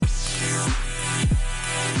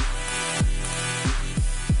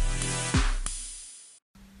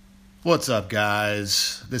What's up,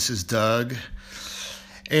 guys? This is Doug,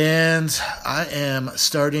 and I am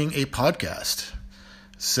starting a podcast.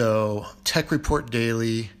 So, Tech Report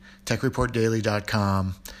Daily,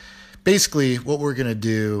 techreportdaily.com. Basically, what we're going to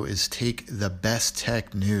do is take the best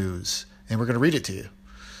tech news, and we're going to read it to you.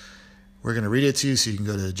 We're going to read it to you so you can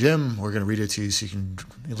go to the gym. We're going to read it to you so you can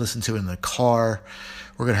listen to it in the car.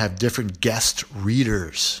 We're going to have different guest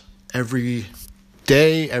readers every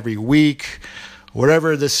day, every week,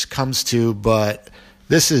 whatever this comes to, but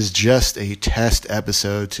this is just a test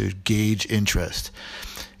episode to gauge interest.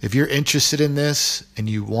 If you're interested in this and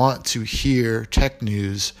you want to hear tech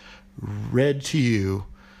news read to you,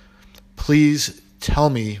 please tell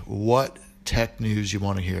me what tech news you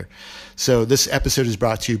want to hear. So this episode is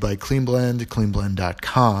brought to you by CleanBlend,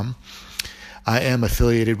 cleanblend.com. I am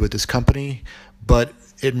affiliated with this company, but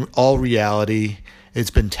in all reality,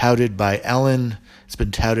 it's been touted by Ellen. It's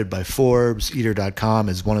been touted by Forbes. Eater.com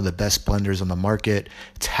as one of the best blenders on the market.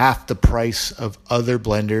 It's half the price of other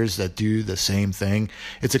blenders that do the same thing.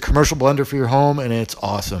 It's a commercial blender for your home, and it's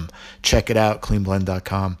awesome. Check it out,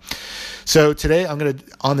 cleanblend.com. So today,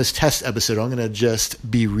 on this test episode, I'm going to just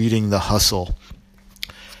be reading The Hustle.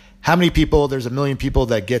 How many people? There's 1 million people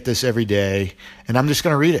that get this every day, and I'm just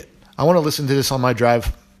going to read it. I want to listen to this on my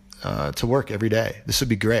drive to work every day. This would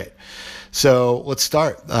be great. So let's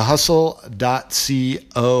start. Thehustle.co.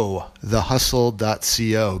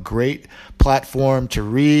 Thehustle.co. Great platform to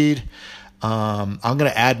read. I'm going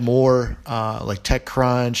to add more like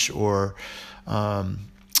TechCrunch or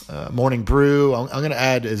Morning Brew. I'm going to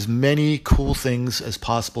add as many cool things as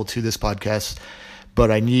possible to this podcast,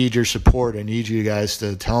 but I need your support. I need you guys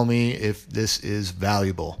to tell me if this is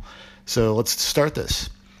valuable. So let's start this.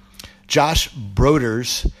 Josh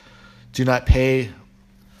Broders do not pay.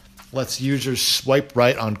 Lets users swipe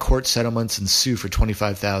right on court settlements and sue for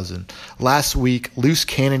 $25,000. Last week, loose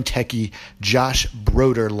cannon techie Josh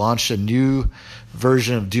Broder launched a new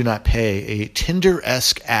version of Do Not Pay, a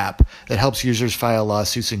Tinder-esque app that helps users file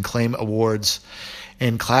lawsuits and claim awards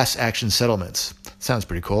and class action settlements. Sounds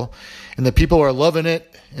pretty cool. And the people are loving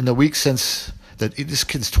it. In the week since that, this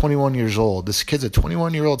kid's 21 years old. This kid's a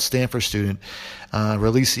 21-year-old Stanford student.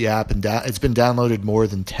 Released the app, and it's been downloaded more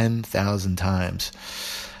than 10,000 times.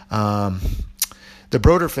 The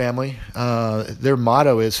Broder family, their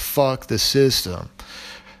motto is fuck the system.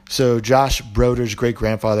 So Josh Broder's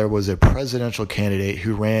great-grandfather was a presidential candidate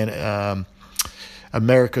who ran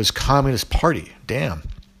America's Communist Party. Damn.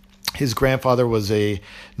 His grandfather was a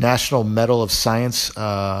National Medal of Science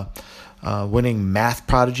winning math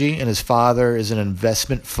prodigy, and his father is an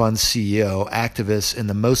investment fund CEO, activist, and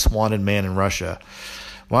the most wanted man in Russia.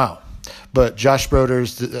 Wow. But Josh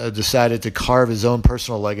Broders decided to carve his own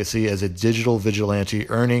personal legacy as a digital vigilante,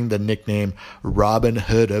 earning the nickname Robin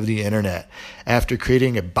Hood of the internet after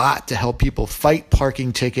creating a bot to help people fight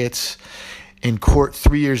parking tickets in court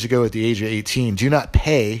 3 years ago at the age of 18. Do Not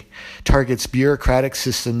Pay targets bureaucratic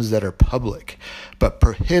systems that are public, but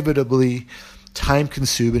prohibitively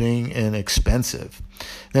time-consuming and expensive.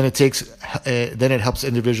 Then it helps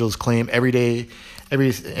individuals claim everything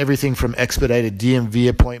from expedited DMV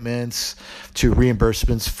appointments to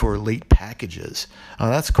reimbursements for late packages. Oh,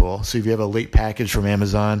 that's cool. So if you have a late package from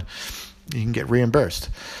Amazon, you can get reimbursed.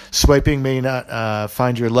 Swiping may not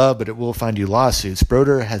find your love, but it will find you lawsuits.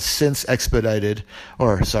 Broder has since expanded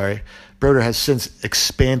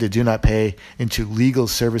Do Not Pay into legal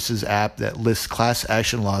services app that lists class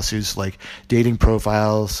action lawsuits like dating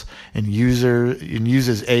profiles and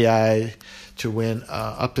uses AI to win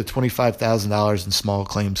up to $25,000 in small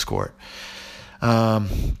claims court.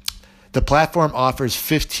 The platform offers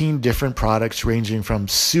 15 different products ranging from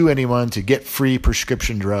sue anyone to get free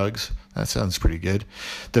prescription drugs. That sounds pretty good.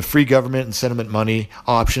 The free government and settlement money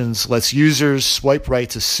options lets users swipe right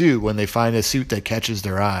to sue when they find a suit that catches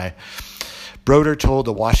their eye. Broder told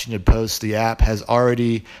the Washington Post the app has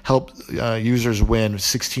already helped users win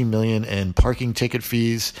 $16 million in parking ticket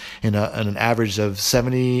fees and an average of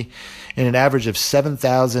 $7,000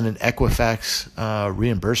 in Equifax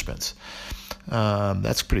reimbursements.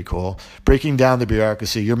 That's pretty cool. Breaking down the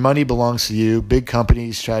bureaucracy. Your money belongs to you. Big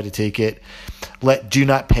companies try to take it. Let Do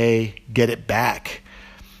Not Pay get it back.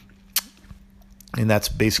 And that's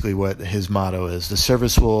basically what his motto is. The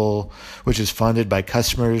service which is funded by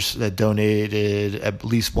customers that donated at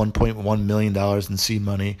least $1.1 million in seed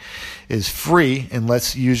money, is free and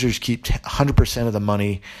lets users keep 100% of the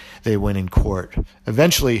money they win in court.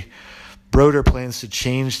 Eventually, Broder plans to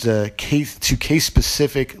change to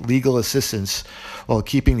case-specific legal assistance while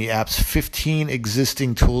keeping the app's 15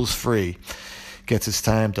 existing tools free. Gets its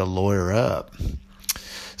time to lawyer up.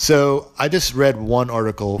 So I just read one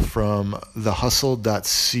article from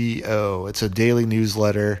thehustle.co. It's a daily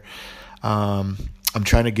newsletter. I'm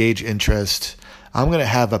trying to gauge interest. I'm going to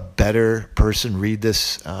have a better person read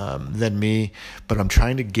this than me, but I'm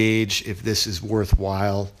trying to gauge if this is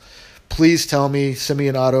worthwhile. Please tell me, send me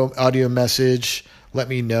an audio message, let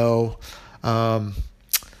me know.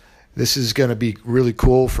 This is going to be really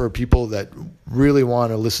cool for people that really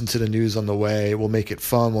want to listen to the news on the way. We'll make it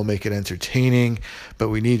fun. We'll make it entertaining, but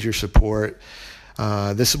we need your support.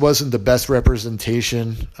 This wasn't the best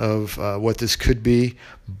representation of what this could be,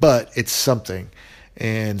 but it's something.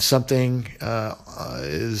 And something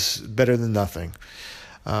is better than nothing.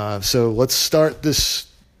 So let's start this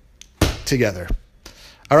together.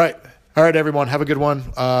 All right, everyone. Have a good one.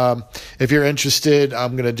 If you're interested,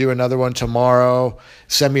 I'm going to do another one tomorrow.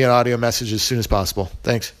 Send me an audio message as soon as possible.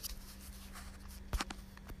 Thanks.